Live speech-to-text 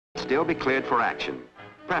still be cleared for action,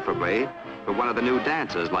 preferably for one of the new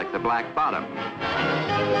dances like the Black Bottom.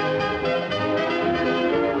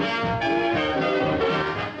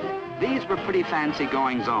 These were pretty fancy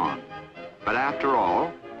goings-on, but after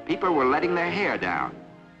all, people were letting their hair down.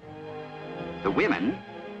 The women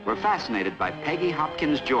were fascinated by Peggy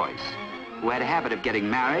Hopkins Joyce, who had a habit of getting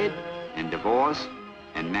married and divorced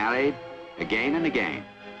and married again and again.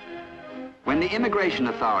 When the immigration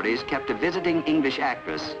authorities kept a visiting English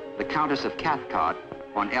actress, the Countess of Cathcart,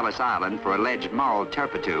 on Ellis Island for alleged moral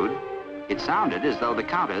turpitude, it sounded as though the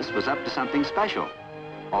Countess was up to something special,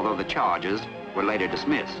 although the charges were later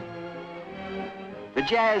dismissed. The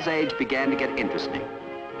jazz age began to get interesting.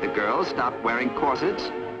 The girls stopped wearing corsets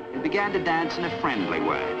and began to dance in a friendly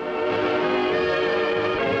way.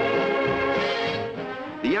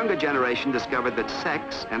 The younger generation discovered that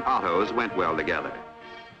sex and autos went well together,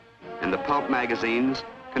 and the pulp magazines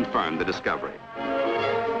confirmed the discovery.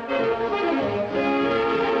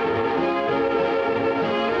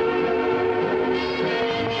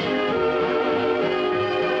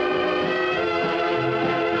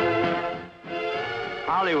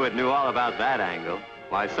 Hollywood knew all about that angle.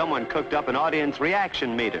 Why, someone cooked up an audience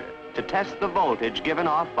reaction meter to test the voltage given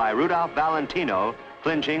off by Rudolph Valentino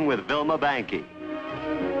clinching with Vilma Banky.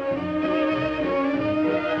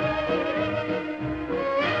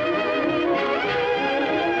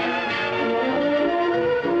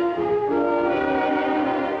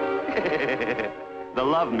 The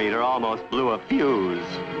love meter almost blew a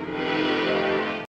fuse.